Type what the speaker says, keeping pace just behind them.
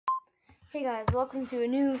Hey guys, welcome to a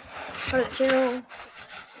new part of the channel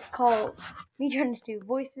called me trying to do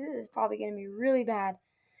voices. It's probably going to be really bad.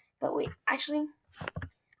 But wait, actually,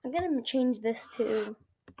 I'm going to change this to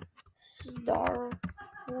Star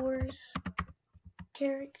Wars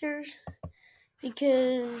characters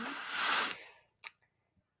because,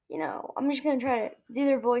 I'm just going to try to do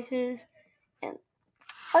their voices. And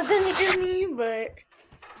I was going to get Disney, but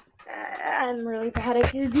I'm really bad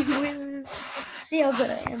at Disney voices. See how good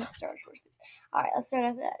I am at Star Wars voices. Alright, let's start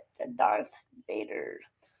off at Darth Vader.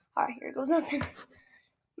 Alright, here goes nothing.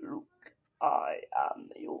 Luke, I am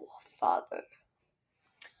your father.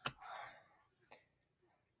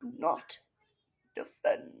 Do not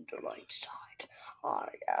defend the light side.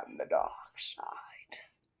 I am the dark side.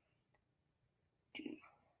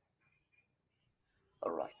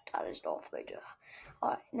 Alright, that is Darth Vader.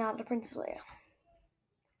 Alright, now to Princess Leia.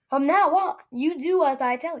 From now on, you do as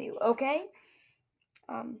I tell you, okay?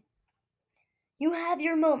 You have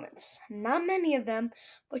your moments. Not many of them,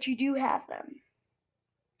 but you do have them.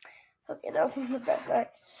 Okay, that was one of the best, right?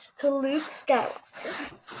 To Luke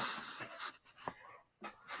Skywalker.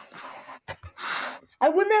 I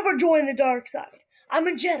will never join the dark side. I'm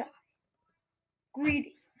a Jedi.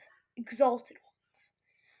 Greetings, exalted ones.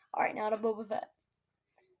 Alright, now to Boba Fett.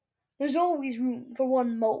 There's always room for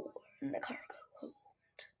one more in the cargo hold.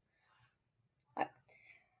 Right.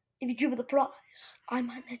 If you dribble the prize, I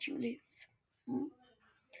might let you live.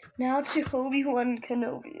 Now to Obi-Wan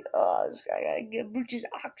Kenobi. I gotta get a British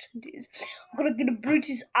accent in. I'm gonna get a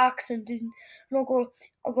British accent in, and I'm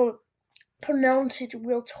gonna pronounce it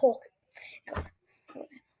while talking.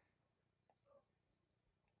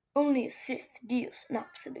 Only a Sith deals in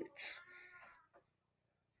absolutes.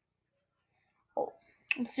 Oh,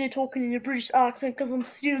 I'm still talking in a British accent because I'm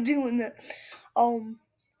still doing that.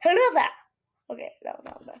 Hello there. Okay, that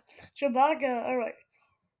was bad. Chewbacca, alright.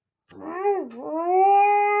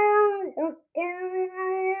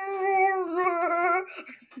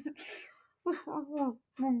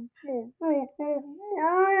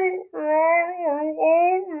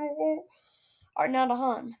 Alright, now to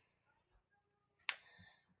Han.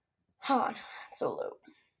 Han Solo.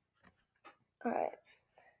 Alright.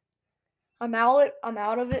 I'm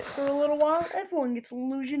out of it for a little while. Everyone gets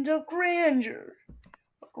illusions of grandeur.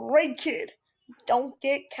 A great kid. Don't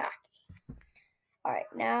get cocky.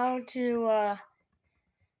 Alright, now to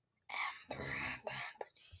Emperor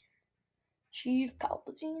Palpatine. Chief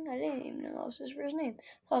Palpatine? I didn't even know that was his first name.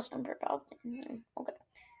 That was Emperor Palpatine. Okay.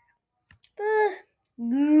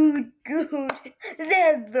 Good.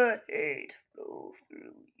 Let the hate flow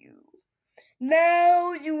through you.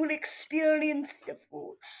 Now you will experience the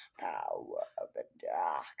full power of the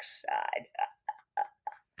dark side.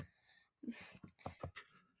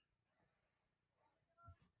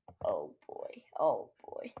 Oh boy.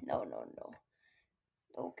 No.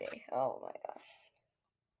 Okay. Oh my gosh.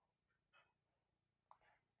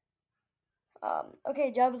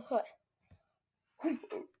 Okay, Jabba the Hutt.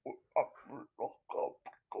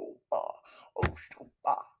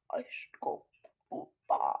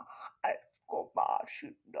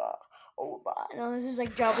 No, this is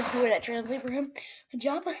like Jabba's doing that translate for him.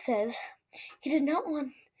 Jabba says he does not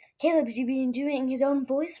want Caleb to be doing his own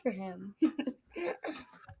voice for him.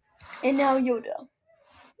 And now Yoda.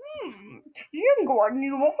 Young one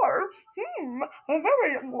you are. A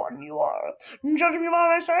very young one you are. Judging me by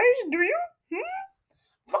my size, do you?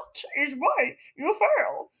 That is why you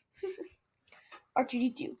fail.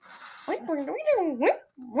 R2-D2.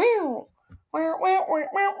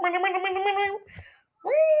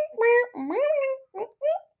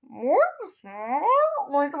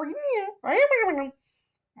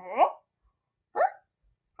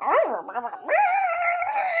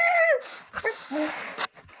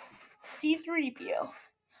 C-3PO.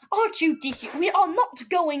 R2-D2, we are not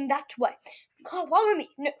going that way. Follow me.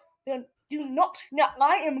 No, do not. No,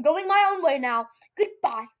 I am going my own way now.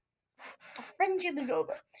 Goodbye. Our friendship is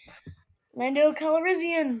over. Lando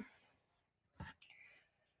Calrissian.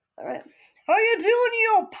 Alright. How you doing,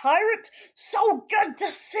 you pirate? So good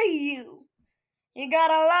to see you. You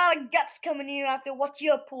got a lot of guts coming in after what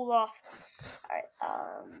you pulled off. Alright,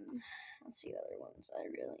 let's see the other ones I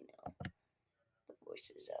really know the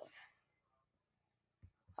voices of.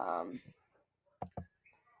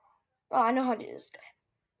 I know how to do this guy.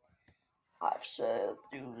 I've served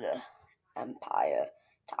through the Empire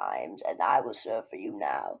times, and I will serve for you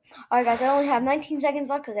now. Alright guys, I only have 19 seconds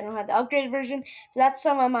left because I don't have the upgraded version. So that's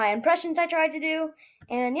some of my impressions I tried to do.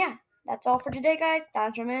 And yeah, that's all for today guys.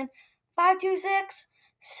 DinosaurMan526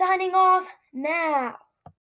 signing off now.